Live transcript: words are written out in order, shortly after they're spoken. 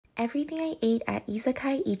Everything I ate at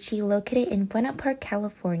Izakaya Ichi located in Buena Park,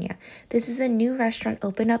 California. This is a new restaurant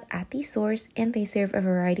opened up at the Source, and they serve a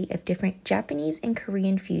variety of different Japanese and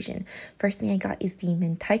Korean fusion. First thing I got is the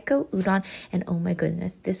mentaiko udon, and oh my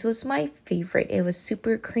goodness, this was my favorite. It was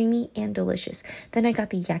super creamy and delicious. Then I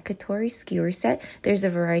got the yakitori skewer set. There's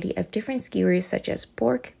a variety of different skewers such as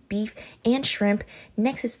pork, beef, and shrimp.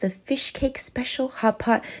 Next is the fish cake special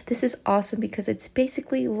hotpot. This is awesome because it's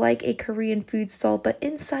basically like a Korean food stall but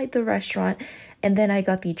inside the restaurant. And then I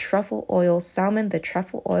got the truffle oil salmon. The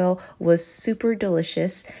truffle oil was super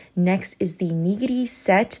delicious. Next is the nigiri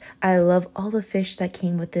set. I love all the fish that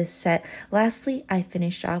came with this set. Lastly, I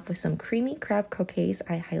finished off with some creamy crab croquettes.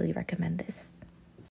 I highly recommend this.